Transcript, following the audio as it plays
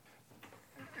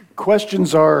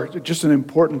Questions are just an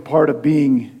important part of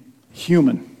being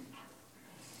human.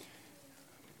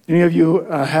 Any of you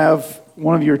have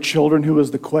one of your children who was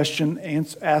the question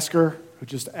asker, who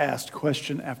just asked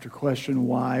question after question,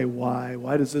 why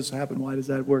does this happen, why does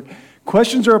that work?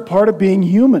 Questions are a part of being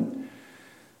human.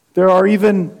 There are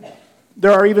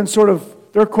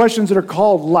questions that are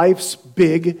called life's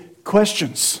big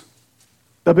questions.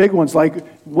 The big ones, like,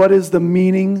 what is the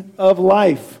meaning of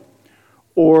life?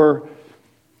 Or,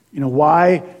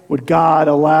 why would God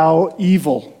allow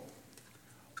evil?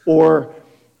 Or,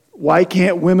 why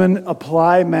can't women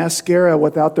apply mascara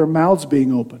without their mouths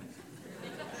being open?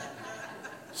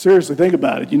 Seriously, think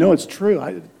about it. It's true.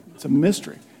 It's a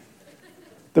mystery.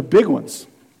 The big ones.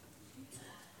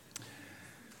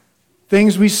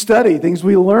 Things we study, things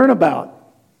we learn about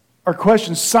are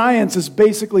questions. Science is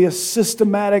basically a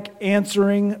systematic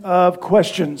answering of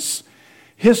questions.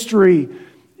 History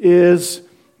is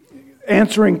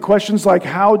answering questions like,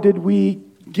 how did we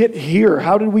get here?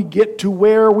 How did we get to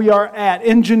where we are at?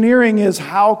 Engineering is,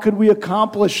 how could we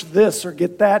accomplish this or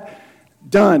get that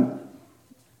done?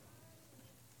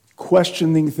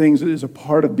 Questioning things is a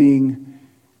part of being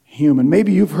human.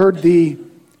 Maybe you've heard the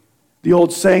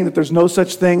old saying that there's no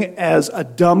such thing as a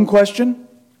dumb question.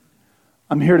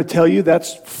 I'm here to tell you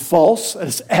that's false.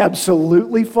 That's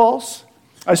absolutely false.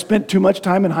 I spent too much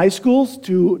time in high schools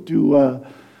to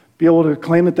be able to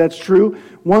claim that that's true.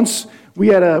 Once we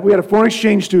had a foreign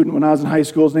exchange student when I was in high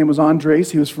school. His name was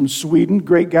Andres. He was from Sweden.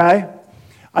 Great guy.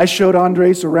 I showed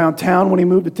Andres around town when he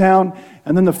moved to town.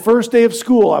 And then the first day of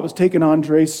school, I was taking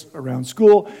Andres around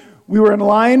school. We were in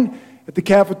line at the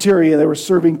cafeteria. They were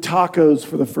serving tacos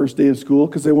for the first day of school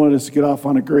because they wanted us to get off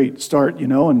on a great start,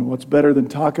 and what's better than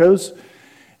tacos?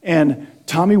 And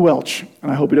Tommy Welch, and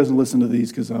I hope he doesn't listen to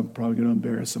these because I'm probably going to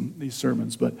embarrass him, these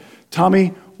sermons, but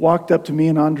Tommy walked up to me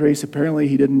and Andres. Apparently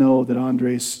he didn't know that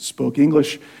Andres spoke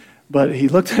English, but he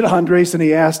looked at Andres and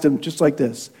he asked him just like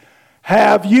this,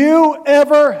 "Have you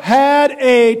ever had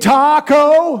a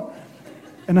taco?"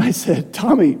 And I said,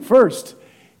 "Tommy, first,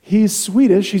 he's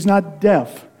Swedish, he's not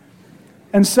deaf.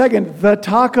 And second, the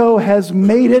taco has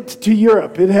made it to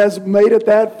Europe. It has made it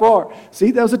that far." See,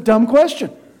 that was a dumb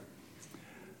question.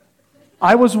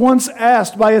 I was once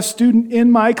asked by a student in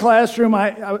my classroom,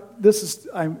 I'm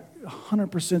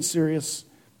 100% serious.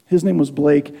 His name was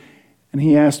Blake, and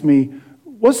he asked me,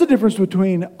 "What's the difference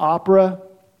between opera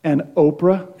and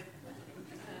Oprah?"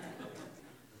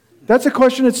 That's a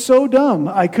question that's so dumb.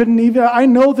 I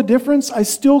know the difference. I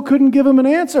still couldn't give him an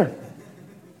answer.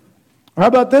 Or how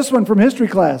about this one from history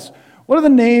class? What's the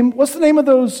name of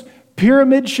those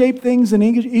pyramid-shaped things in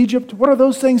Egypt? What are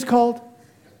those things called?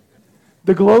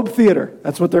 The Globe Theater.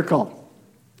 That's what they're called.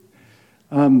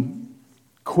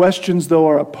 Questions, though,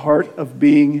 are a part of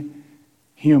being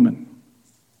human.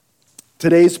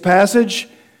 Today's passage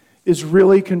is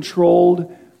really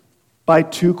controlled by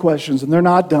two questions, and they're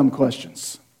not dumb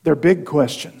questions. They're big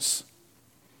questions.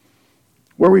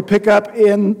 Where we pick up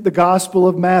in the Gospel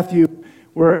of Matthew,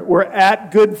 we're at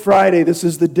Good Friday. This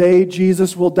is the day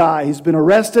Jesus will die. He's been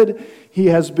arrested. He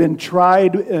has been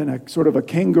tried in a sort of a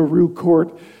kangaroo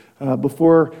court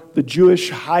before the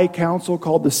Jewish high council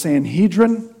called the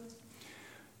Sanhedrin.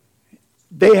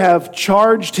 They have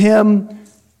charged him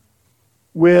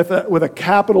with a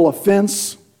capital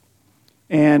offense,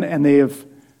 and they have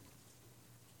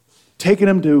taken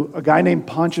him to a guy named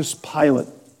Pontius Pilate,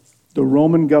 the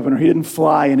Roman governor. He didn't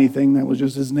fly anything, that was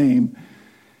just his name.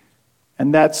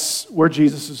 And that's where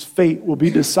Jesus' fate will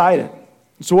be decided.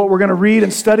 So what we're going to read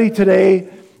and study today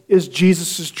is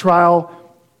Jesus' trial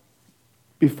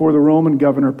before the Roman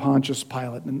governor Pontius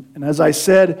Pilate. And as I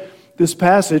said, this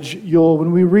passage,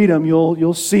 when we read them,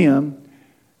 you'll see them.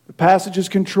 The passage is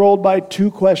controlled by two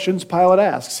questions Pilate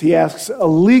asks. He asks a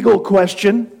legal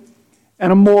question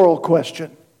and a moral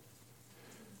question.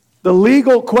 The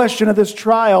legal question of this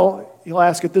trial, he'll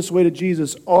ask it this way to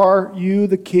Jesus: "Are you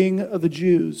the King of the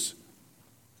Jews?"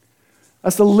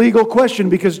 That's the legal question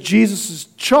because Jesus is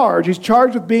charged. He's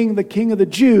charged with being the King of the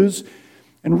Jews.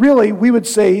 And really, we would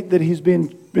say that he's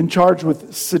been charged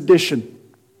with sedition.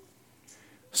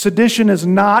 Sedition is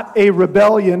not a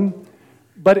rebellion,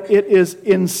 but it is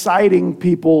inciting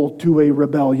people to a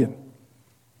rebellion.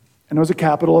 And it was a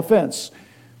capital offense.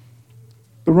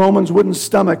 The Romans wouldn't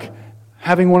stomach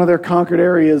having one of their conquered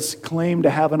areas claim to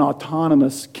have an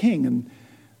autonomous king. And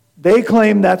they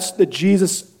claim that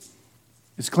Jesus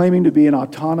is claiming to be an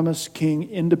autonomous king,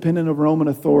 independent of Roman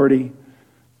authority,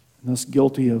 and thus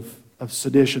guilty of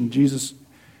sedition.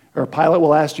 Pilate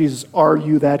will ask Jesus, "Are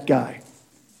you that guy?"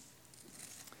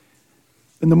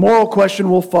 And the moral question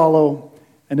will follow,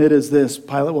 and it is this.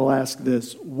 Pilate will ask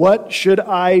this: "What should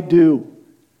I do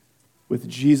with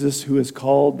Jesus who is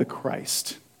called the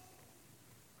Christ.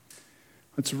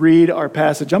 Let's read our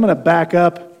passage. I'm going to back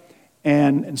up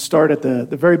and start at the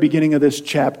very beginning of this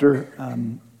chapter,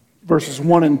 verses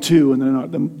 1 and 2, and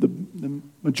then the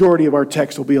majority of our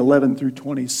text will be 11 through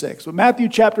 26. But Matthew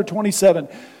chapter 27,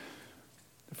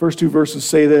 the first two verses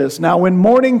say this: Now when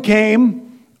morning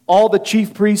came, all the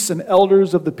chief priests and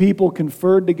elders of the people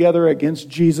conferred together against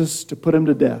Jesus to put him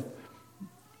to death.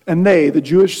 And they, the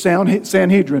Jewish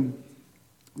Sanhedrin,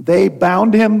 they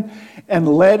bound him and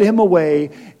led him away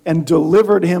and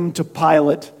delivered him to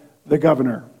Pilate, the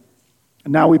governor.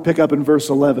 And now we pick up in verse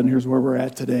 11. Here's where we're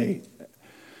at today.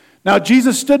 Now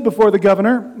Jesus stood before the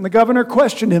governor, and the governor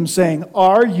questioned him, saying,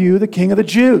 Are you the king of the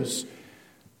Jews?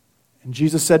 And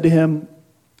Jesus said to him,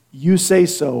 You say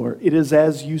so, or it is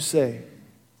as you say.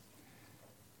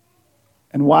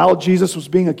 And while Jesus was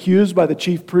being accused by the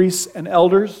chief priests and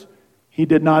elders, he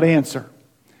did not answer.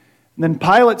 And then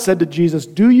Pilate said to Jesus,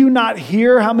 Do you not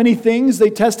hear how many things they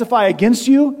testify against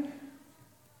you?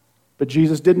 But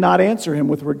Jesus did not answer him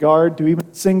with regard to even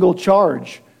a single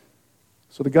charge.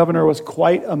 So the governor was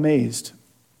quite amazed.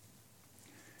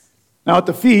 Now at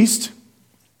the feast,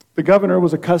 the governor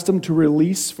was accustomed to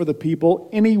release for the people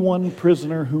any one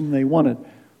prisoner whom they wanted.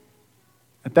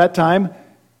 At that time,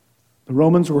 the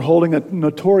Romans were holding a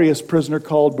notorious prisoner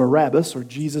called Barabbas, or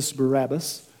Jesus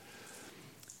Barabbas.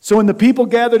 So when the people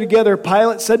gathered together,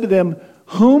 Pilate said to them,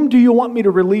 Whom do you want me to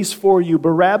release for you,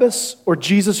 Barabbas or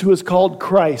Jesus who is called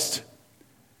Christ?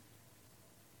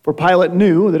 For Pilate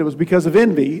knew that it was because of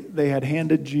envy they had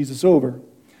handed Jesus over.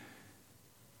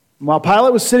 And while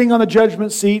Pilate was sitting on the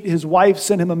judgment seat, his wife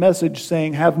sent him a message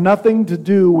saying, Have nothing to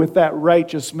do with that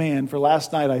righteous man, for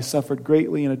last night I suffered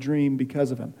greatly in a dream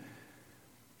because of him.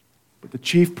 But the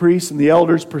chief priests and the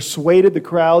elders persuaded the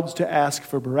crowds to ask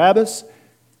for Barabbas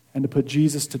and to put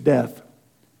Jesus to death.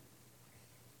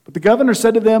 But the governor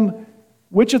said to them,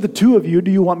 Which of the two of you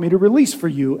do you want me to release for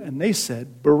you? And they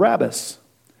said, Barabbas.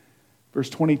 Verse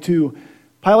 22,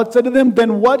 Pilate said to them,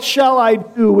 Then what shall I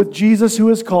do with Jesus who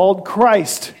is called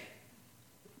Christ?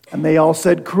 And they all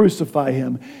said, Crucify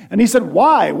him. And he said,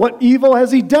 Why? What evil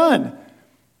has he done?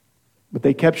 But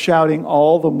they kept shouting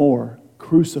all the more,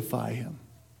 Crucify him.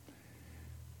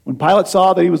 When Pilate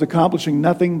saw that he was accomplishing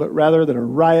nothing, but rather that a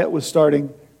riot was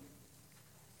starting,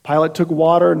 Pilate took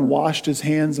water and washed his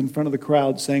hands in front of the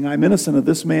crowd, saying, I'm innocent of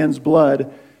this man's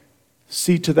blood.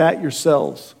 See to that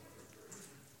yourselves.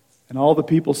 And all the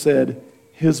people said,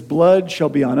 His blood shall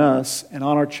be on us and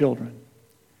on our children. And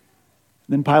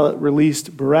then Pilate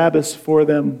released Barabbas for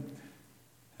them,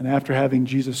 and after having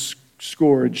Jesus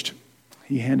scourged,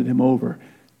 he handed him over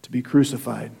to be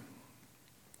crucified.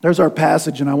 There's our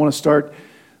passage, and I want to start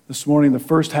this morning. The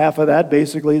first half of that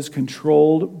basically is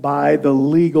controlled by the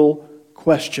legal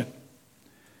question.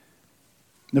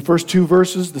 In the first two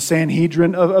verses, the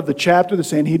Sanhedrin of the chapter, the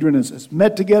Sanhedrin is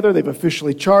met together. They've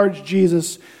officially charged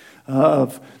Jesus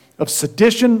of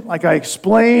sedition, like I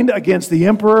explained, against the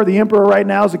emperor. The emperor right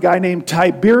now is a guy named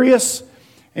Tiberius,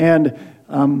 and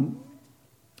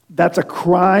that's a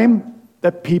crime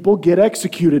that people get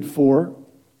executed for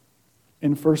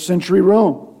in first century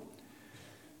Rome.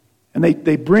 And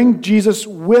they bring Jesus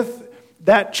with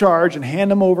that charge and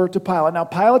hand him over to Pilate. Now,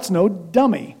 Pilate's no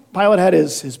dummy. Pilate had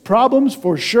his problems,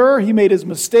 for sure. He made his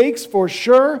mistakes, for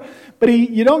sure. But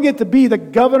you don't get to be the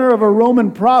governor of a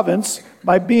Roman province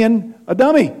by being a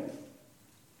dummy.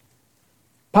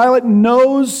 Pilate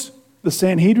knows the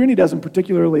Sanhedrin. He doesn't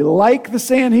particularly like the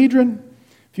Sanhedrin.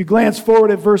 If you glance forward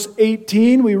at verse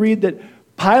 18, we read that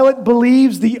Pilate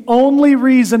believes the only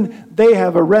reason they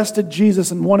have arrested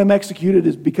Jesus and want him executed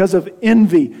is because of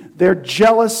envy. They're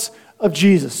jealous of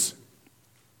Jesus.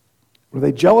 What are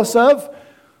they jealous of?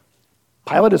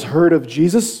 Pilate has heard of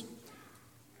Jesus,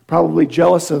 probably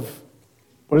jealous of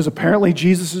what is apparently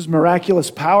Jesus'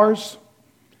 miraculous powers.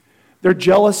 They're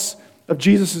jealous of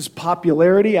Jesus'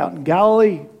 popularity out in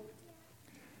Galilee.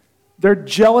 They're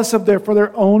jealous for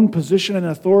their own position and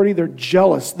authority. They're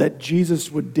jealous that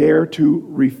Jesus would dare to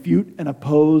refute and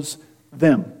oppose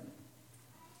them.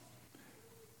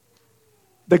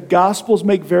 The Gospels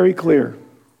make very clear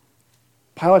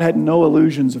Pilate had no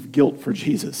illusions of guilt for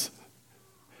Jesus.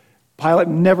 Pilate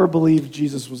never believed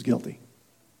Jesus was guilty.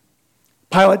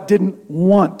 Pilate didn't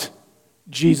want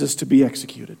Jesus to be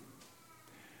executed.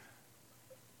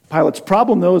 Pilate's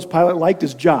problem, though, is Pilate liked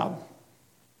his job.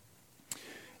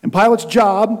 And Pilate's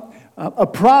job, a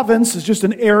province is just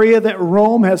an area that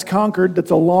Rome has conquered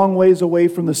that's a long ways away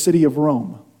from the city of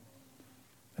Rome.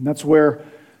 And that's where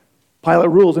Pilate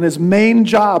rules. And his main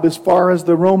job, as far as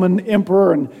the Roman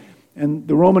emperor and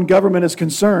the Roman government is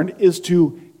concerned, is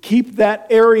to keep that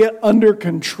area under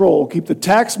control. Keep the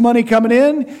tax money coming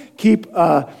in. Keep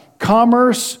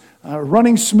commerce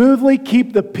running smoothly.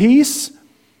 Keep the peace.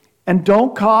 And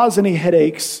don't cause any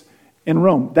headaches in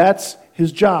Rome. That's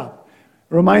his job.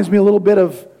 It reminds me a little bit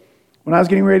of when I was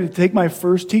getting ready to take my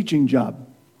first teaching job.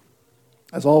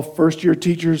 As all first-year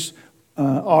teachers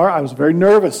are, I was very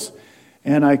nervous.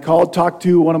 And I talked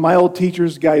to one of my old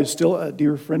teachers, a guy who's still a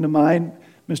dear friend of mine,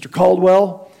 Mr.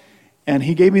 Caldwell. And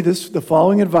he gave me the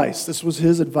following advice. This was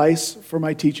his advice for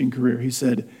my teaching career. He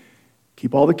said,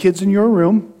 keep all the kids in your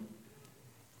room,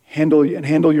 handle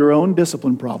your own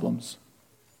discipline problems,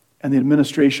 and the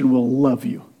administration will love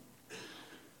you.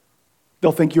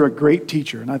 They'll think you're a great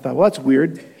teacher. And I thought, well, that's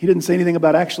weird. He didn't say anything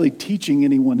about actually teaching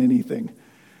anyone anything.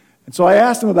 And so I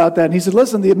asked him about that, and he said,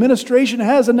 listen, the administration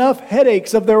has enough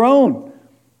headaches of their own.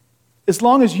 As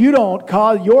long as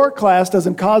your class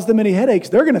doesn't cause them any headaches,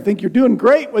 they're going to think you're doing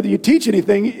great whether you teach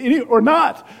anything or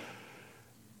not.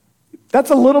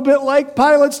 That's a little bit like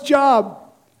Pilate's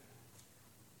job.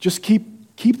 Just keep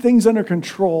things under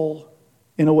control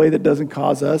in a way that doesn't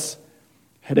cause us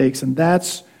headaches. And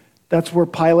that's where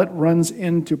Pilate runs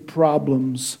into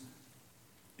problems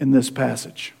in this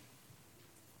passage.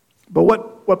 But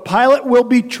what Pilate will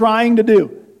be trying to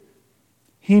do,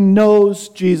 he knows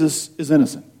Jesus is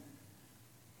innocent.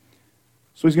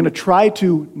 So he's going to try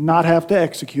to not have to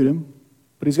execute him,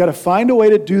 but he's got to find a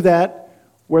way to do that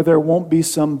where there won't be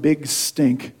some big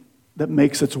stink that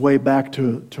makes its way back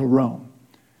to Rome.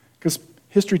 Because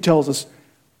history tells us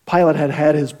Pilate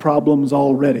had his problems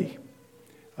already.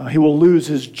 He will lose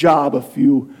his job a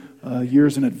few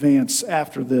years in advance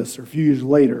after this, or a few years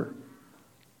later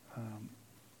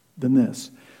than this.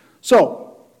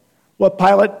 So, what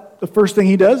Pilate, the first thing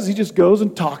he does is he just goes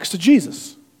and talks to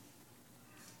Jesus.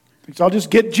 So I'll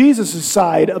just get Jesus'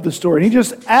 side of the story. And he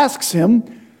just asks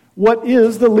him, what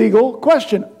is the legal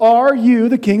question? Are you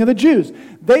the king of the Jews?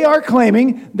 They are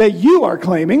claiming that you are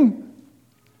claiming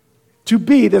to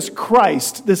be this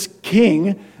Christ, this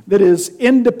king that is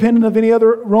independent of any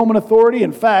other Roman authority.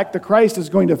 In fact, the Christ is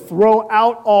going to throw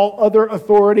out all other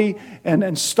authority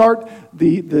and start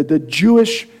the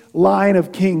Jewish line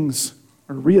of kings,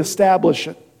 or reestablish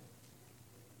it.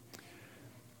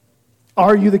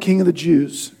 Are you the king of the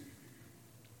Jews?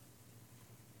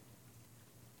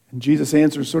 And Jesus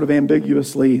answers sort of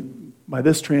ambiguously by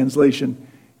this translation,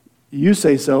 you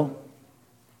say so,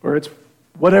 or it's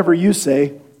whatever you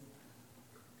say.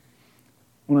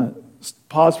 I want to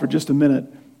pause for just a minute.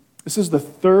 This is the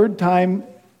third time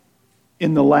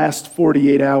in the last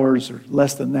 48 hours, or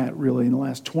less than that really, in the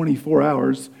last 24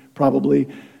 hours probably,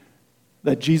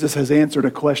 that Jesus has answered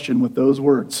a question with those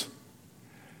words.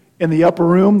 In the upper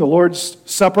room, the Lord's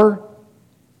Supper,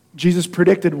 Jesus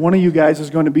predicted one of you guys is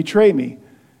going to betray me.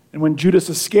 And when Judas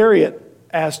Iscariot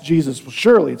asked Jesus, well,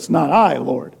 surely it's not I,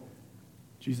 Lord.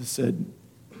 Jesus said,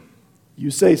 you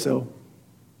say so.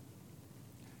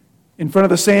 In front of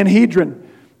the Sanhedrin,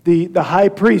 the high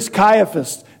priest,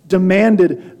 Caiaphas,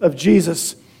 demanded of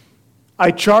Jesus,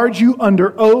 I charge you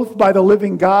under oath by the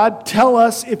living God, tell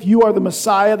us if you are the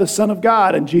Messiah, the Son of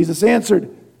God. And Jesus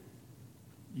answered,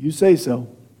 you say so.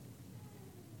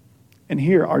 And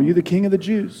here, are you the king of the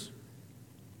Jews?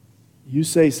 You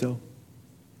say so.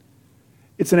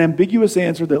 It's an ambiguous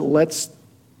answer that lets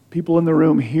people in the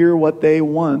room hear what they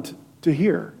want to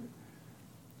hear.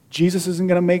 Jesus isn't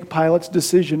going to make Pilate's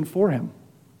decision for him.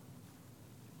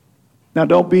 Now,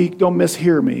 don't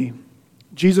mishear me.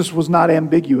 Jesus was not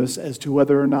ambiguous as to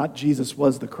whether or not Jesus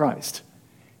was the Christ.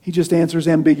 He just answers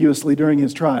ambiguously during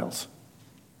his trials.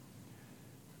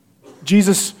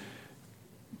 Jesus,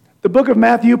 the book of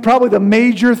Matthew, probably the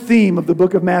major theme of the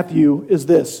book of Matthew is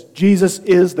this: Jesus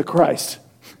is the Christ.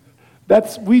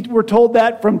 We were told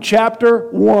that from chapter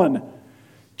 1.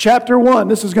 Chapter 1,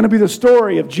 this is going to be the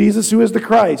story of Jesus who is the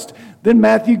Christ. Then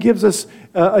Matthew gives us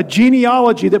a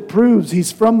genealogy that proves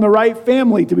he's from the right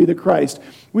family to be the Christ.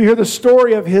 We hear the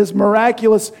story of his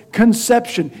miraculous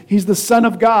conception. He's the Son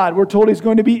of God. We're told he's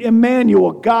going to be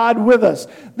Emmanuel, God with us.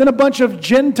 Then a bunch of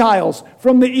Gentiles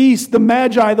from the east, the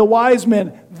Magi, the wise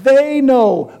men, they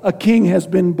know a king has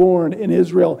been born in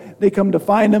Israel. They come to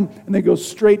find him, and they go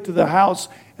straight to the house,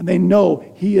 and they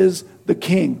know he is the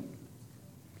king.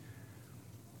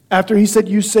 After he said,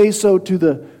 you say so to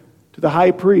the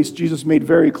high priest, Jesus made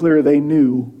very clear they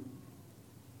knew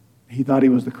he thought he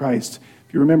was the Christ.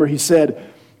 If you remember, he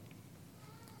said,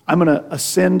 I'm going to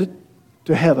ascend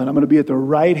to heaven. I'm going to be at the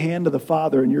right hand of the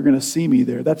Father, and you're going to see me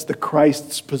there. That's the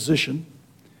Christ's position.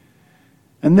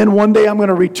 And then one day I'm going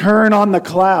to return on the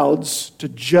clouds to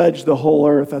judge the whole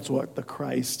earth. That's what the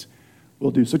Christ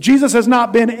will do. So Jesus has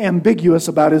not been ambiguous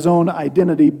about his own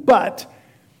identity, but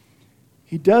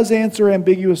he does answer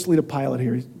ambiguously to Pilate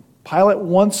here. Pilate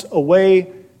wants a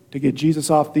way to get Jesus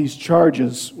off these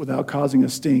charges without causing a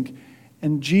stink,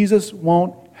 and Jesus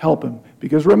won't help him.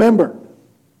 Because remember,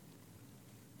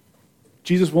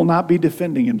 Jesus will not be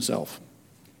defending himself.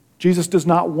 Jesus does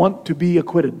not want to be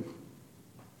acquitted.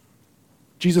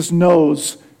 Jesus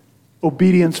knows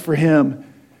obedience for him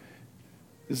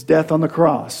is death on the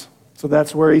cross. So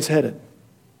that's where he's headed.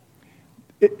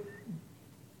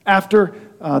 After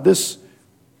this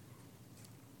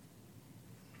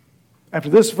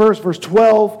verse, verse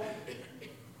 12,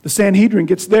 the Sanhedrin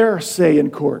gets their say in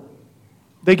court.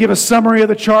 They give a summary of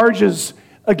the charges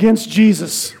against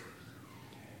Jesus.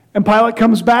 And Pilate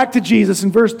comes back to Jesus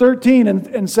in verse 13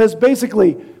 and says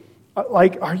basically,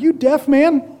 are you deaf,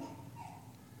 man?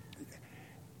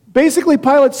 Basically,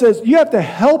 Pilate says, you have to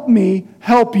help me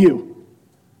help you.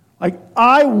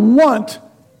 I want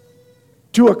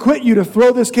to acquit you, to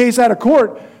throw this case out of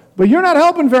court, but you're not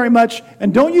helping very much.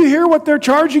 And don't you hear what they're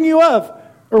charging you of,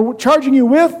 or charging you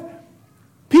with?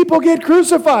 People get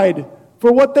crucified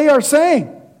for what they are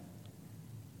saying.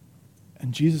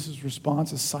 And Jesus'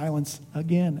 response is silence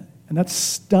again. And that's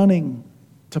stunning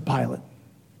to Pilate.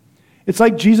 It's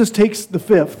like Jesus takes the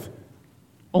fifth,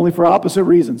 only for opposite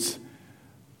reasons.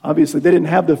 Obviously, they didn't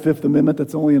have the Fifth Amendment.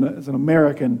 That's only as an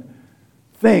American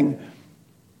thing.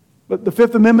 But the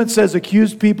Fifth Amendment says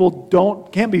accused people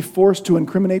can't be forced to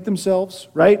incriminate themselves,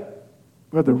 right?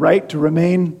 We have the right to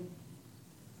remain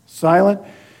silent.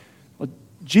 Well,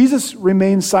 Jesus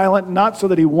remains silent not so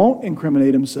that he won't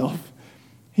incriminate himself.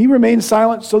 He remains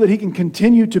silent so that he can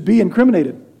continue to be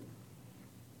incriminated.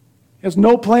 He has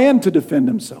no plan to defend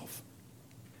himself.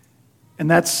 And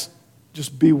that's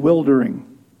just bewildering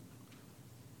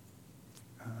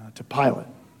to Pilate.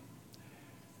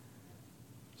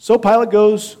 So Pilate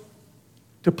goes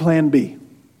to plan B.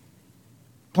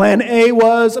 Plan A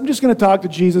was, I'm just going to talk to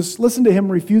Jesus, listen to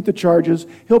him refute the charges.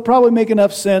 He'll probably make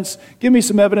enough sense. Give me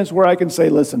some evidence where I can say,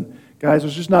 listen, guys,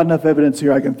 there's just not enough evidence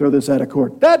here. I can throw this out of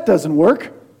court. That doesn't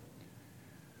work.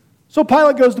 So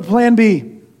Pilate goes to plan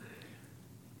B.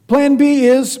 Plan B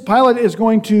is, Pilate is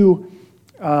going to,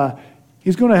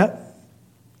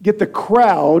 get the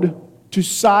crowd to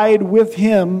side with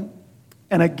him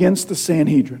and against the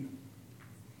Sanhedrin.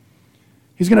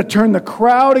 He's going to turn the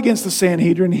crowd against the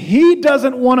Sanhedrin. He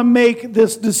doesn't want to make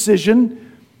this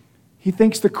decision. He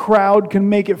thinks the crowd can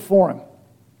make it for him.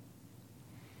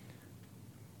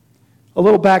 A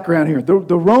little background here. The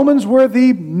Romans were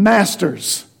the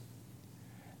masters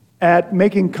at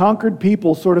making conquered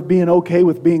people sort of being okay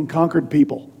with being conquered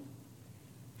people.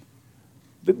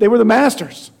 They were the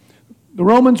masters. The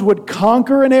Romans would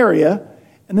conquer an area,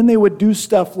 and then they would do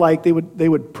stuff like they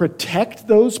would protect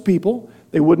those people.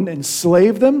 They wouldn't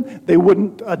enslave them. They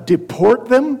wouldn't deport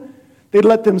them. They'd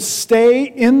let them stay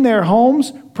in their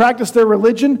homes, practice their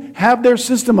religion, have their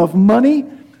system of money,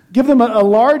 give them a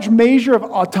large measure of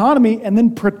autonomy, and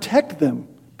then protect them,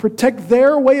 protect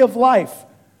their way of life.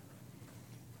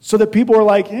 So that people are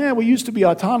like, yeah, we used to be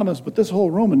autonomous, but this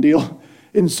whole Roman deal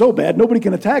isn't so bad. Nobody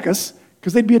can attack us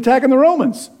because they'd be attacking the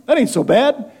Romans. That ain't so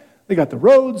bad. They got the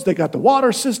roads, they got the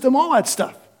water system, all that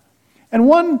stuff. And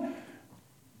one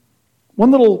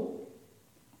little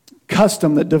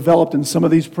custom that developed in some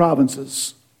of these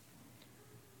provinces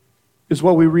is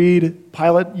what we read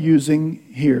Pilate using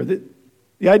here.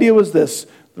 The idea was this.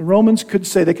 The Romans could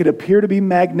say, they could appear to be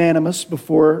magnanimous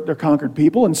before their conquered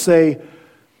people and say,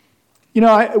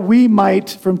 we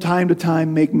might from time to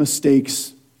time make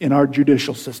mistakes in our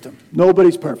judicial system.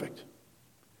 Nobody's perfect.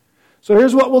 So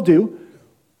here's what we'll do.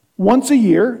 Once a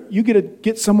year, you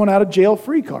get someone out of jail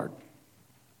free card.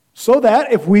 So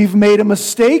that if we've made a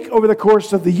mistake over the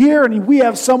course of the year and we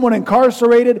have someone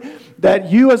incarcerated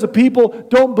that you as a people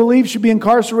don't believe should be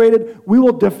incarcerated, we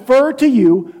will defer to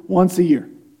you once a year.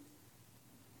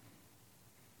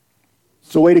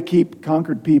 It's a way to keep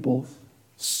conquered people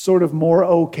sort of more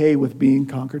okay with being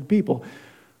conquered people.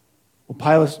 Well,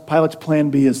 Pilate's plan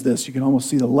B is this. You can almost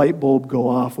see the light bulb go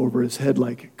off over his head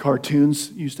like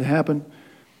cartoons used to happen.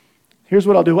 Here's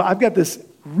what I'll do. I've got this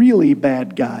really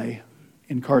bad guy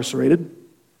incarcerated.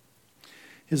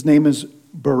 His name is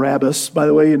Barabbas. By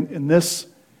the way, in this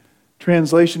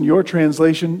translation, your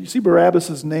translation, you see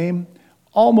Barabbas' name?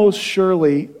 Almost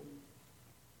surely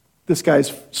this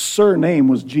guy's surname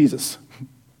was Jesus.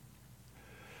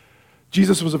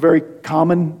 Jesus was a very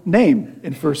common name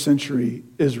in first century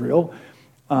Israel.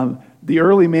 The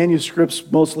early manuscripts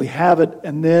mostly have it,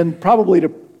 and then probably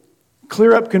to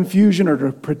clear up confusion or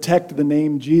to protect the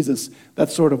name Jesus, that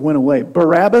sort of went away.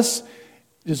 Barabbas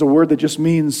is a word that just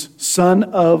means son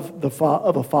of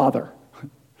a father.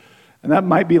 And that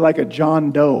might be like a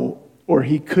John Doe, or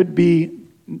he could be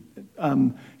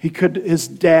His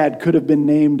dad could have been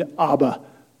named Abba,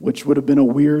 which would have been a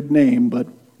weird name, but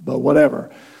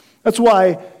whatever. That's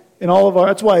why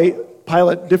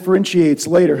Pilate differentiates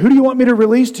later. Who do you want me to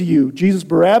release to you? Jesus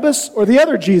Barabbas or the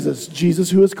other Jesus? Jesus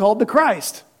who is called the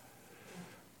Christ.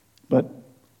 But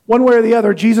one way or the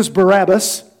other, Jesus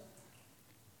Barabbas,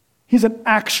 he's an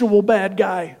actual bad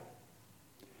guy.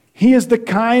 He is the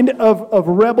kind of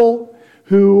rebel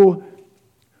who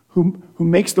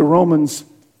makes the Romans'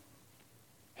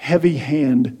 heavy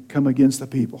hand come against the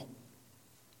people.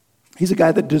 He's a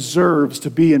guy that deserves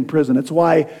to be in prison. It's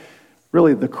why,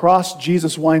 really, the cross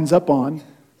Jesus winds up on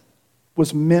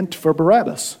was meant for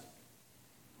Barabbas.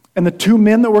 And the two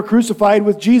men that were crucified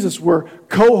with Jesus were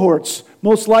cohorts,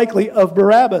 most likely, of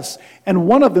Barabbas. And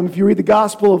one of them, if you read the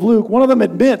Gospel of Luke, one of them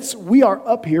admits, we are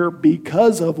up here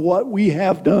because of what we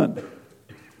have done.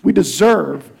 We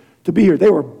deserve to be here. They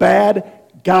were bad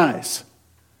guys.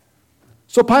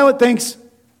 So Pilate thinks,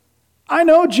 I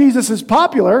know Jesus is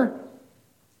popular.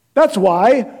 That's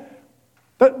why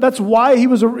he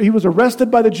was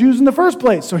arrested by the Jews in the first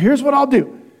place. So here's what I'll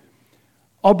do.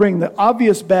 I'll bring the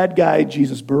obvious bad guy,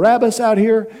 Jesus Barabbas, out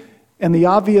here, and the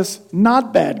obvious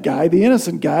not bad guy, the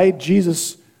innocent guy,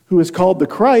 Jesus, who is called the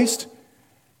Christ,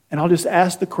 and I'll just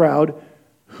ask the crowd,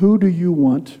 who do you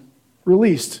want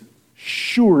released?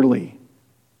 Surely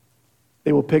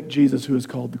they will pick Jesus, who is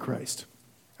called the Christ.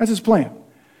 That's his plan.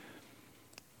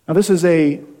 Now this is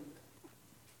a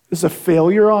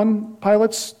failure on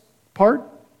Pilate's part.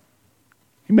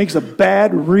 He makes a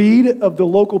bad read of the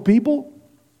local people.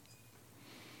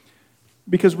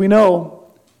 Because we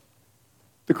know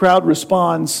the crowd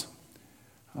responds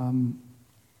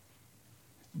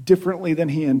differently than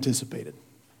he anticipated.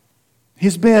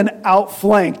 He's been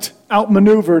outflanked,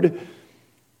 outmaneuvered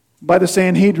by the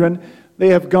Sanhedrin. They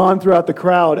have gone throughout the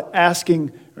crowd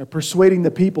persuading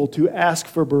the people to ask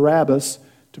for Barabbas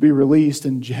to be released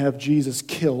and have Jesus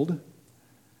killed.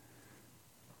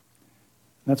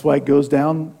 That's why it goes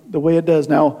down the way it does.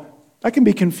 Now, that can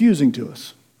be confusing to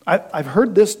us. I've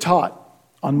heard this taught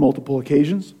on multiple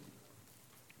occasions.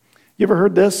 You ever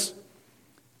heard this? In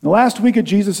the last week of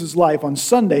Jesus' life, on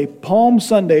Sunday, Palm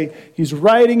Sunday, he's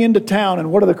riding into town,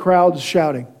 and what are the crowds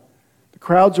shouting? The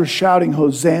crowds are shouting,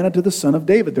 Hosanna to the Son of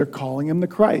David. They're calling him the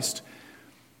Christ.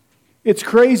 It's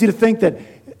crazy to think that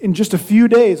in just a few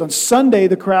days, on Sunday,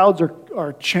 the crowds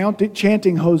are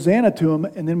chanting Hosanna to him,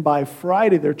 and then by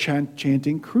Friday, they're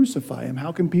chanting crucify him.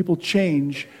 How can people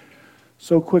change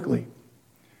so quickly?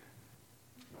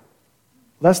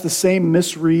 That's the same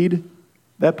misread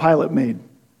that Pilate made.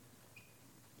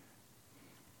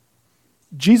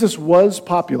 Jesus was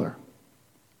popular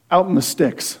out in the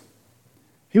sticks.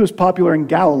 He was popular in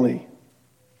Galilee.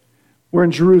 We're in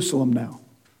Jerusalem now.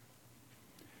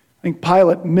 I think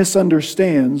Pilate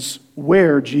misunderstands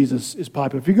where Jesus is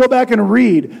popular. If you go back and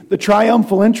read the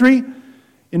triumphal entry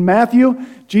in Matthew,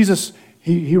 Jesus,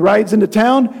 he rides into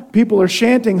town. People are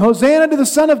chanting, Hosanna to the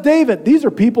Son of David. These are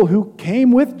people who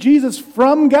came with Jesus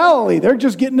from Galilee. They're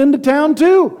just getting into town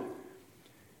too.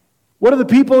 What are the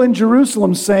people in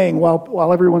Jerusalem saying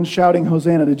while everyone's shouting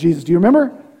Hosanna to Jesus? Do you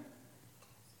remember?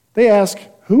 They ask,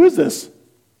 who is this?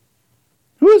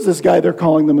 Who is this guy they're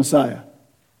calling the Messiah?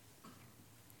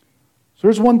 So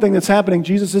there's one thing that's happening.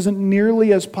 Jesus isn't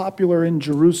nearly as popular in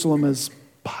Jerusalem as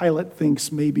Pilate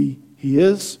thinks maybe he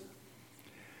is.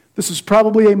 This is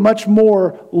probably a much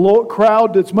more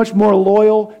crowd that's much more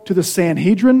loyal to the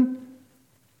Sanhedrin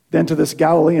than to this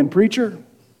Galilean preacher.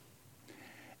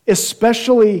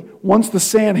 Especially once the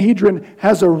Sanhedrin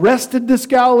has arrested this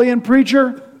Galilean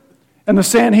preacher, and the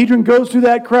Sanhedrin goes through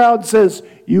that crowd and says,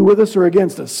 you with us or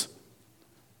against us?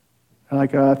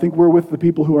 I think we're with the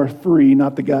people who are free,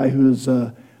 not the guy who's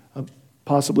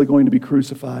possibly going to be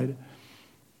crucified.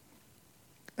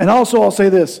 And also, I'll say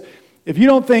this. If you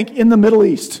don't think in the Middle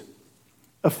East,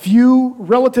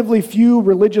 relatively few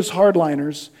religious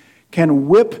hardliners can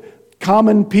whip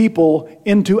common people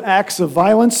into acts of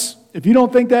violence, if you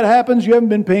don't think that happens, you haven't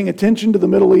been paying attention to the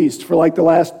Middle East for like the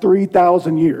last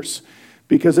 3,000 years,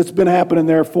 because it's been happening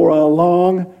there for a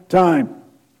long time.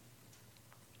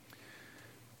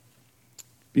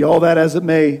 Be all that as it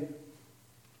may,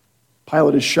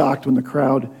 Pilate is shocked when the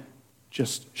crowd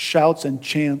just shouts and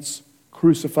chants,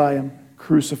 crucify him,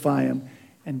 crucify him.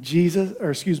 And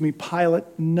Pilate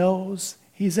knows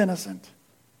he's innocent.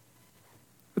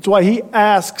 That's why he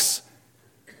asks,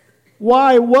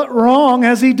 why? What wrong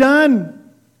has he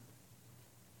done?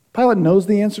 Pilate knows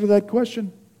the answer to that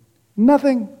question.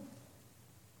 Nothing.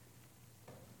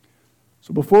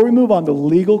 So before we move on, the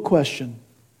legal question,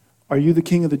 are you the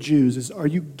king of the Jews? Are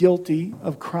you guilty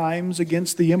of crimes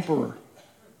against the emperor?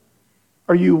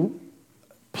 Are you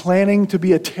planning to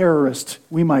be a terrorist,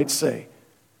 we might say.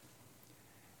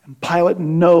 And Pilate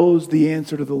knows the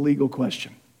answer to the legal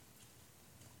question.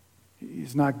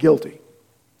 He's not guilty.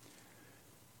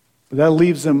 But that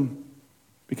leaves him,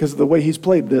 because of the way he's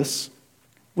played this,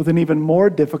 with an even more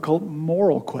difficult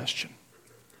moral question.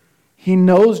 He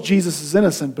knows Jesus is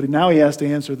innocent, but now he has to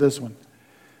answer this one.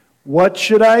 What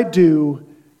should I do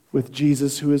with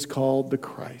Jesus who is called the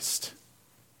Christ?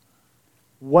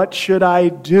 What should I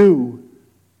do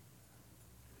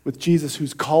with Jesus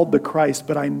who's called the Christ,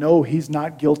 but I know he's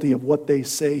not guilty of what they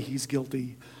say he's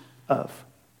guilty of?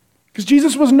 Because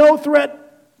Jesus was no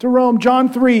threat to Rome.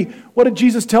 John 3, what did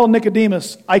Jesus tell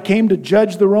Nicodemus? I came to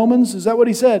judge the Romans? Is that what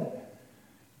he said?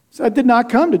 He said, I did not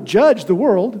come to judge the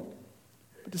world,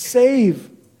 but to save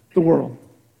the world.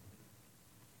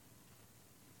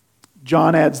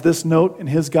 John adds this note in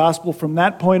his gospel. From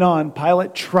that point on,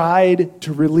 Pilate tried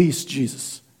to release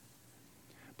Jesus.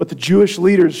 But the Jewish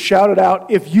leaders shouted out,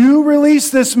 if you release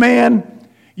this man,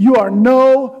 you are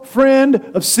no friend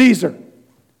of Caesar.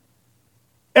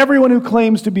 Everyone who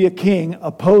claims to be a king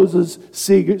opposes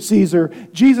Caesar.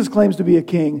 Jesus claims to be a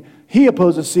king. He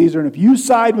opposes Caesar. And if you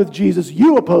side with Jesus,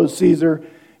 you oppose Caesar.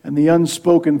 And the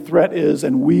unspoken threat is,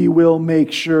 and we will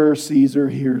make sure Caesar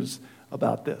hears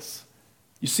about this.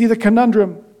 You see the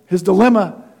conundrum, his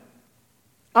dilemma.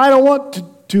 I don't want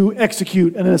to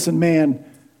execute an innocent man,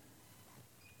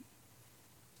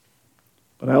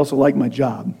 but I also like my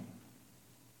job.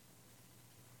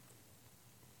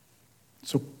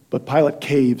 But Pilate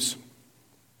caves.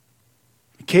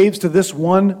 He caves to this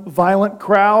one violent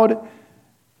crowd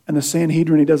and the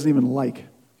Sanhedrin he doesn't even like.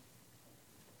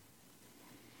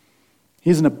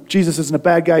 Jesus isn't a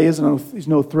bad guy, he's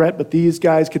no threat, but these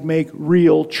guys could make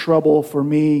real trouble for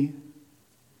me.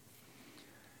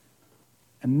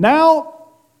 And now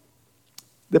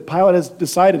that Pilate has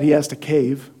decided he has to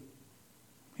cave,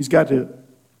 he's got to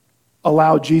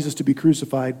allow Jesus to be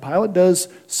crucified, Pilate does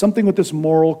something with this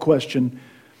moral question.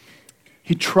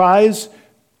 He tries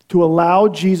to allow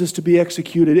Jesus to be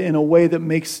executed in a way that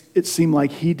makes it seem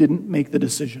like he didn't make the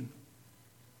decision.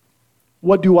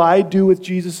 What do I do with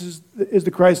Jesus is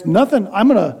the Christ? Nothing.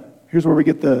 Here's where we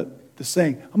get the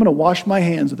saying, I'm going to wash my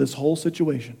hands of this whole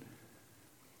situation.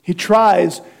 He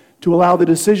tries to allow the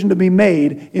decision to be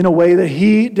made in a way that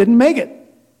he didn't make it.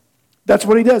 That's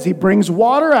what he does. He brings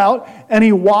water out and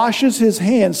he washes his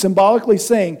hands, symbolically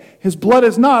saying, his blood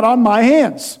is not on my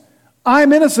hands.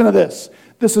 I'm innocent of this.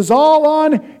 This is all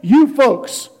on you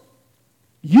folks.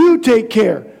 You take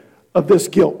care of this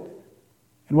guilt.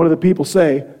 And what do the people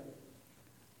say?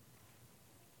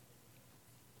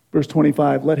 Verse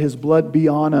 25, let his blood be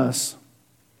on us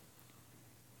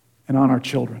and on our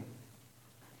children.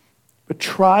 But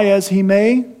try as he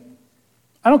may,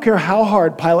 I don't care how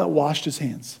hard Pilate washed his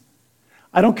hands.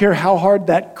 I don't care how hard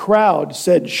that crowd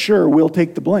said, sure, we'll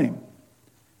take the blame.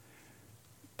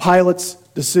 Pilate's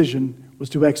decision was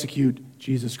to execute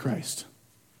Jesus Christ.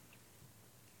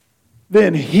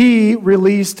 Then he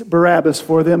released Barabbas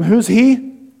for them. Who's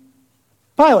he?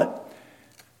 Pilate.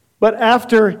 But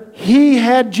after he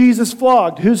had Jesus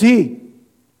flogged, who's he?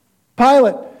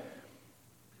 Pilate.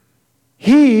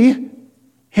 He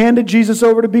handed Jesus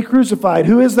over to be crucified.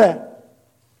 Who is that?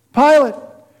 Pilate.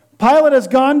 Pilate has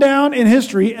gone down in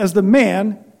history as the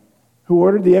man who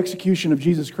ordered the execution of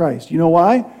Jesus Christ. You know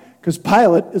why? Because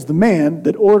Pilate is the man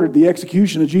that ordered the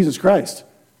execution of Jesus Christ.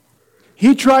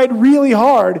 He tried really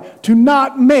hard to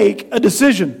not make a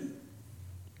decision.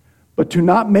 But to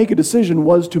not make a decision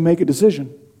was to make a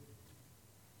decision.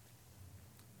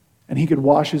 And he could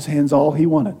wash his hands all he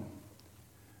wanted.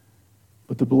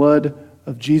 But the blood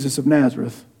of Jesus of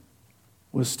Nazareth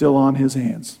was still on his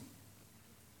hands.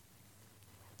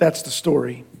 That's the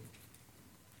story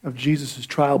of Jesus'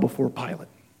 trial before Pilate.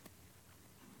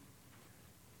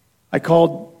 I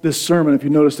called this sermon, if you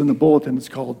noticed in the bulletin, it's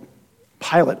called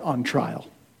Pilate on Trial.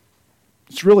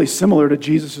 It's really similar to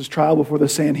Jesus' trial before the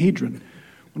Sanhedrin.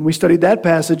 When we studied that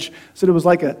passage, I said it was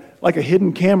like a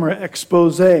hidden camera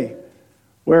expose,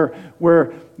 where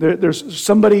there's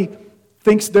somebody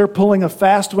thinks they're pulling a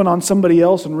fast one on somebody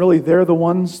else, and really they're the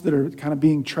ones that are kind of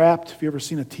being trapped. If you've ever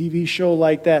seen a TV show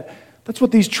like that, that's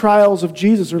what these trials of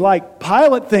Jesus are like.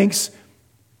 Pilate thinks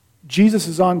Jesus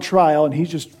is on trial, and he's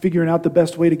just figuring out the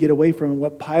best way to get away from him.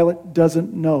 What Pilate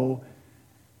doesn't know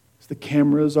is the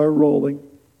cameras are rolling.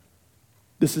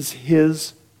 This is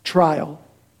his trial.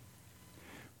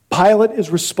 Pilate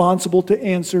is responsible to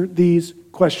answer these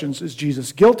questions. Is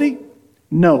Jesus guilty?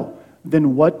 No.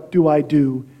 Then what do I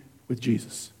do with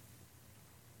Jesus?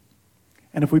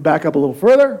 And if we back up a little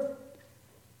further,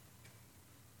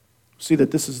 see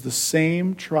that this is the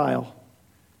same trial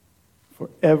for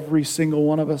every single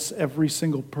one of us, every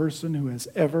single person who has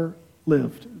ever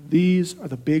lived. These are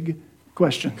the big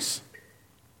questions.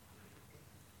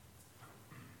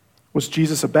 Was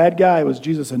Jesus a bad guy? Was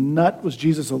Jesus a nut? Was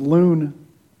Jesus a loon?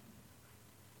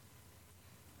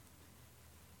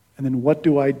 And then what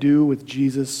do I do with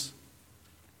Jesus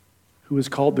who is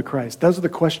called the Christ? Those are the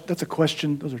question. That's a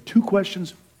question. Those are two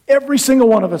questions every single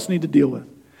one of us need to deal with.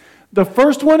 The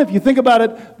first one, if you think about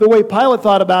it the way Pilate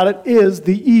thought about it, is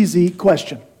the easy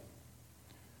question.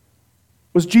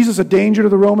 Was Jesus a danger to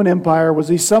the Roman Empire? Was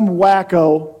he some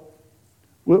wacko?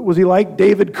 Was he like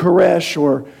David Koresh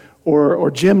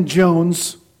or Jim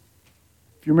Jones?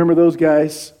 If you remember those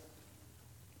guys.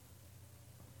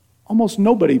 Almost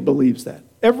nobody believes that.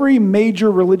 Every major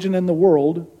religion in the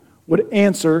world would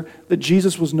answer that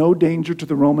Jesus was no danger to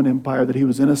the Roman Empire, that he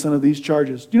was innocent of these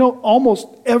charges. You know, almost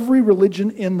every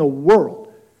religion in the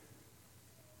world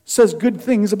says good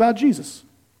things about Jesus.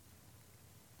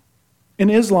 In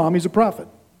Islam, he's a prophet.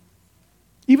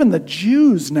 Even the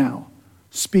Jews now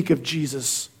speak of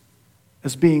Jesus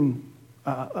as being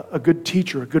a good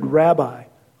teacher, a good rabbi,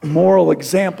 a moral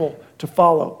example to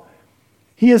follow.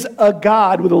 He is a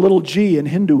God with a little g in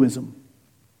Hinduism.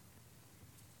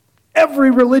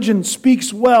 Every religion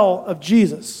speaks well of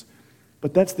Jesus,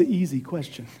 but that's the easy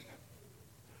question.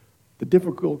 The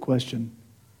difficult question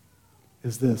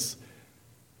is this: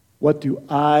 what do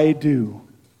I do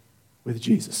with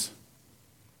Jesus?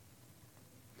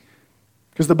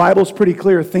 Because the Bible's pretty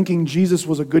clear, thinking Jesus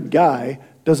was a good guy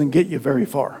doesn't get you very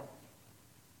far.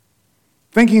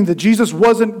 Thinking that Jesus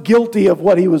wasn't guilty of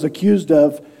what he was accused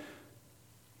of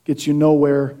gets you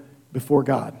nowhere before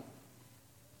God.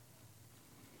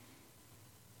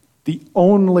 The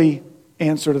only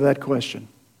answer to that question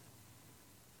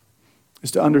is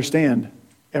to understand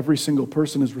every single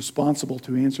person is responsible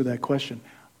to answer that question.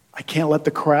 I can't let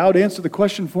the crowd answer the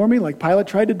question for me like Pilate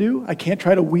tried to do. I can't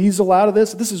try to weasel out of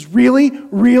this. This is really,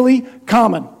 really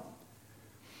common.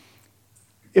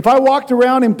 If I walked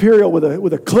around Imperial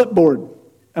with a clipboard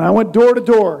and I went door to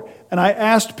door and I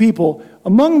asked people,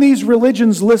 among these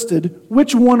religions listed,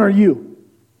 which one are you?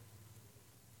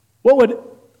 What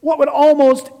would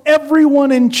almost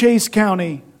everyone in Chase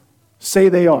County say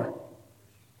they are?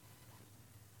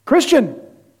 Christian.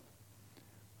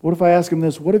 What if I ask them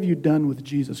this? What have you done with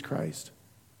Jesus Christ?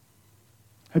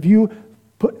 Have you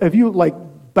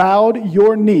bowed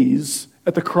your knees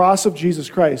at the cross of Jesus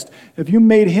Christ? Have you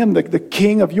made him the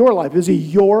king of your life? Is he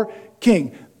your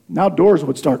king? Now doors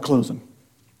would start closing.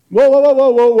 Whoa, whoa, whoa, whoa,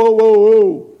 whoa, whoa, whoa,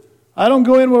 whoa. I don't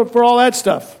go in for all that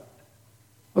stuff.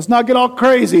 Let's not get all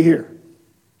crazy here.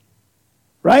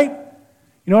 Right?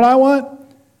 You know what I want?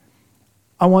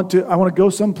 I want to go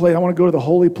someplace. I want to go to the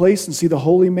holy place and see the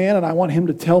holy man, and I want him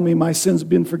to tell me my sins have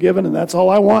been forgiven, and that's all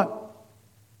I want.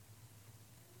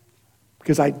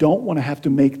 Because I don't want to have to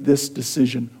make this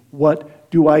decision. What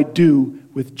do I do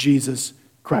with Jesus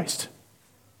Christ?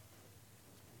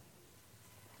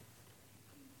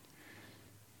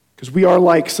 Because we are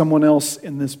like someone else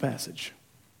in this passage.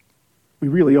 We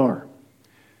really are.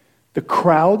 The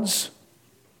crowds,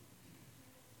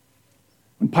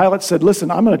 when Pilate said, listen,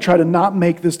 I'm going to try to not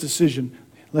make this decision.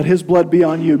 Let his blood be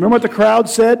on you. Remember what the crowd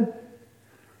said?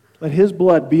 Let his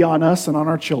blood be on us and on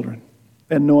our children.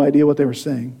 They had no idea what they were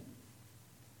saying.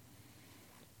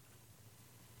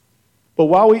 But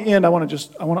while we end, I want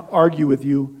to argue with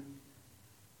you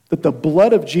that the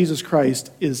blood of Jesus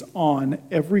Christ is on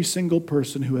every single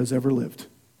person who has ever lived.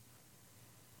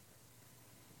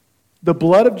 The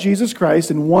blood of Jesus Christ,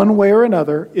 in one way or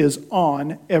another, is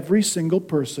on every single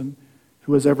person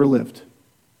who has ever lived.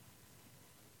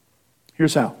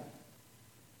 Here's how.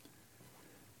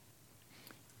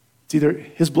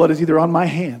 His blood is either on my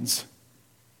hands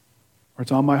or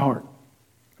it's on my heart.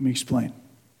 Let me explain.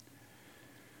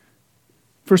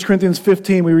 1 Corinthians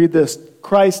 15, we read this: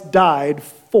 Christ died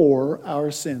for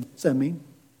our sins. What does that mean?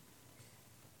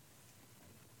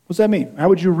 What does that mean? How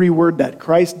would you reword that?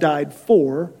 Christ died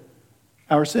for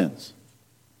our sins.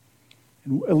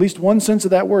 In at least one sense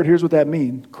of that word, here's what that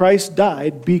means. Christ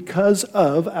died because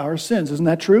of our sins. Isn't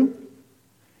that true?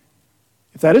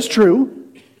 If that is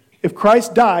true, if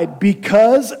Christ died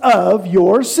because of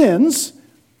your sins,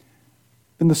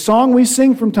 then the song we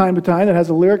sing from time to time that has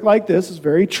a lyric like this is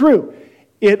very true.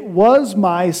 It was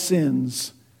my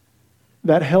sins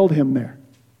that held him there.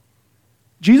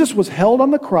 Jesus was held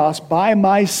on the cross by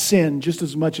my sin just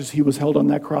as much as he was held on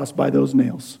that cross by those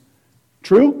nails.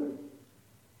 True?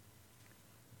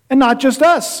 And not just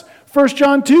us. 1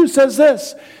 John 2 says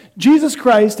this: Jesus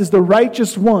Christ is the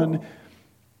righteous one.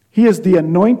 He is the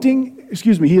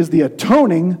he is the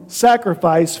atoning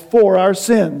sacrifice for our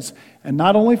sins. And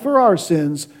not only for our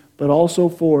sins, but also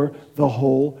for the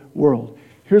whole world.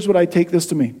 Here's what I take this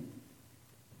to mean.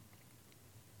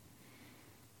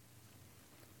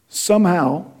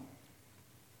 Somehow,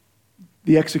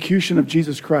 the execution of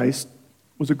Jesus Christ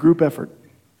was a group effort,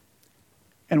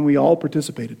 and we all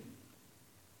participated.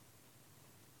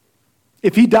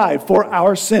 If he died for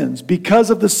our sins because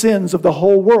of the sins of the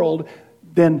whole world,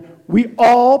 then we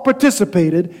all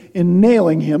participated in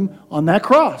nailing him on that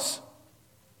cross.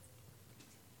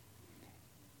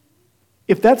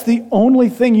 If that's the only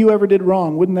thing you ever did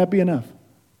wrong, wouldn't that be enough?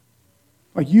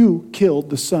 Like, you killed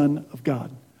the Son of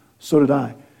God. So did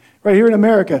I. Right here in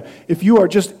America, if you are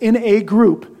just in a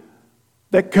group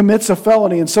that commits a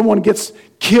felony and someone gets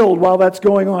killed while that's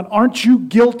going on, aren't you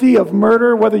guilty of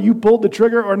murder whether you pulled the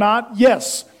trigger or not?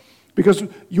 Yes, because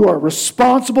you are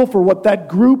responsible for what that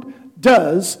group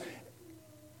does,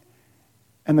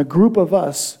 and the group of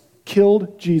us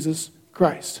killed Jesus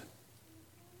Christ.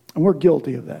 And we're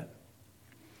guilty of that.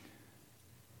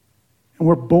 And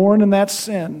we're born in that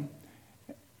sin,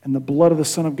 and the blood of the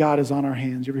Son of God is on our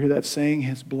hands. You ever hear that saying,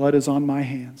 his blood is on my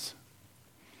hands?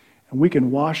 And we can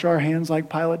wash our hands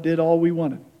like Pilate did all we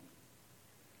wanted.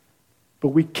 But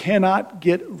we cannot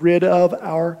get rid of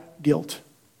our guilt.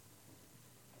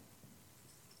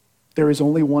 There is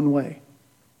only one way.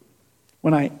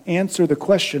 When I answer the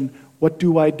question, what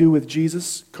do I do with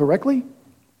Jesus, correctly?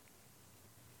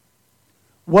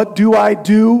 What do I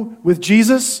do with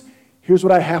Jesus? Here's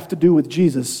what I have to do with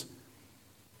Jesus.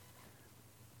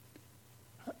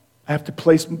 I have to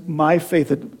place my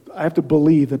faith, I have to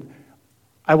believe that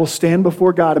I will stand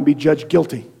before God and be judged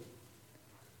guilty.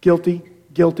 Guilty,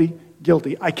 guilty,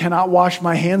 guilty. I cannot wash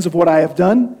my hands of what I have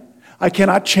done. I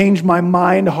cannot change my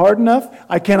mind hard enough.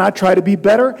 I cannot try to be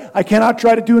better. I cannot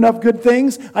try to do enough good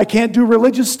things. I can't do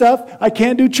religious stuff. I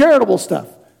can't do charitable stuff.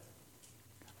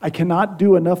 I cannot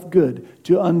do enough good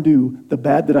to undo the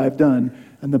bad that I've done,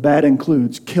 and the bad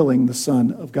includes killing the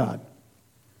Son of God.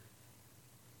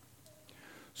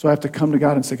 So I have to come to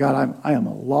God and say, God, I am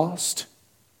a lost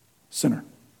sinner,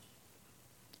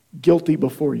 guilty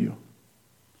before you.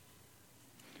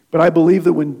 But I believe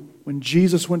that when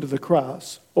Jesus went to the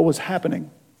cross, what was happening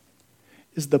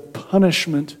is the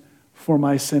punishment for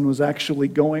my sin was actually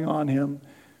going on him.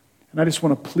 And I just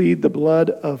want to plead the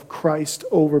blood of Christ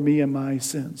over me and my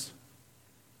sins.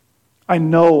 I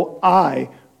know I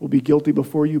will be guilty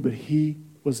before you, but he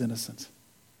was innocent.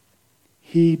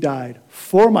 He died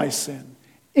for my sin,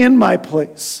 in my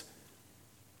place.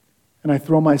 And I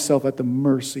throw myself at the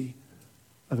mercy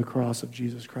of the cross of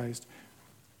Jesus Christ.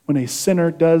 When a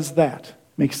sinner does that,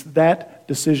 makes that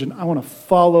decision, I want to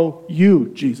follow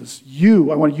you, Jesus. I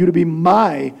want you to be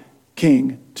my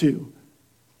king too.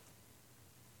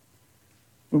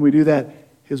 When we do that,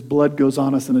 his blood goes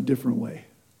on us in a different way.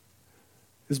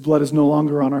 His blood is no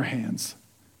longer on our hands.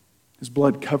 His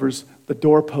blood covers the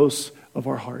doorposts of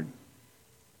our heart.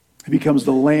 He becomes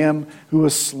the Lamb who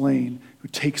was slain, who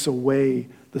takes away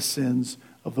the sins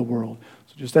of the world.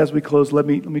 So just as we close, let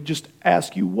me just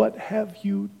ask you, what have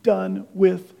you done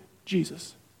with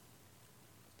Jesus?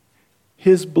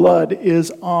 His blood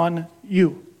is on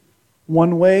you,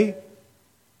 one way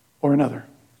or another.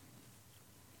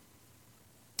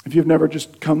 If you've never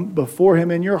just come before him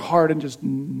in your heart and just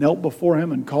knelt before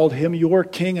him and called him your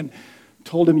king and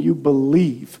told him you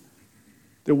believe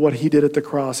that what he did at the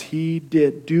cross, he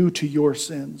did due to your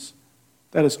sins.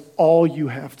 That is all you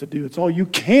have to do. It's all you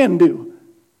can do.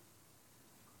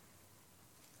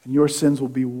 And your sins will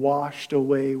be washed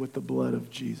away with the blood of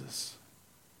Jesus.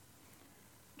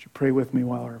 Would you pray with me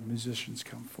while our musicians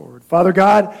come forward? Father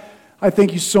God, I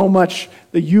thank you so much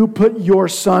that you put your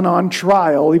Son on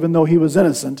trial, even though he was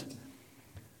innocent,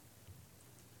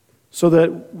 so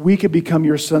that we could become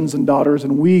your sons and daughters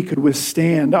and we could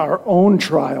withstand our own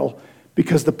trial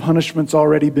because the punishment's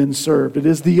already been served. It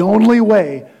is the only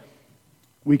way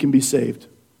we can be saved.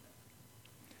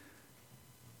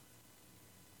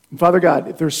 And Father God,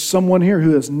 if there's someone here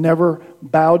who has never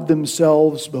bowed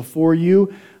themselves before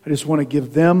you, I just want to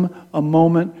give them a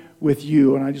moment with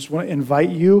you. And I just want to invite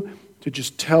you to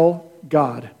just tell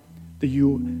God that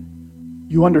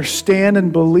you understand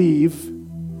and believe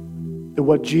that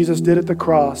what Jesus did at the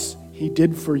cross, he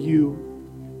did for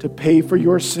you to pay for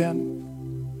your sin.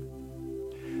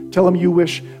 Tell him you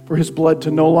wish for his blood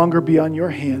to no longer be on your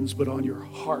hands, but on your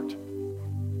heart.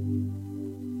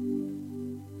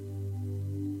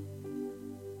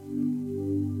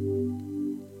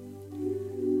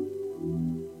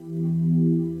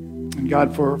 And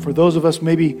God, for those of us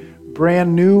maybe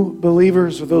brand new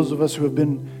believers, or those of us who have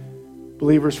been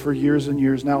believers for years and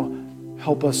years now,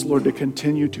 help us, Lord, to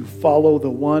continue to follow the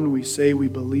one we say we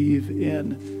believe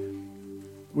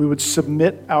in. We would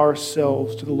submit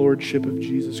ourselves to the lordship of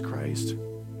Jesus Christ.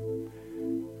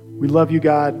 We love you,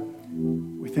 God.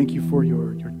 We thank you for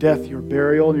your death, your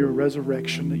burial, and your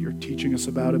resurrection that you're teaching us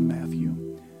about in Matthew.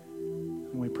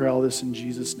 And we pray all this in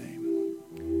Jesus'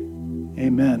 name.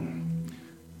 Amen.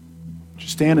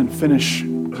 Just stand and finish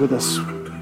with us.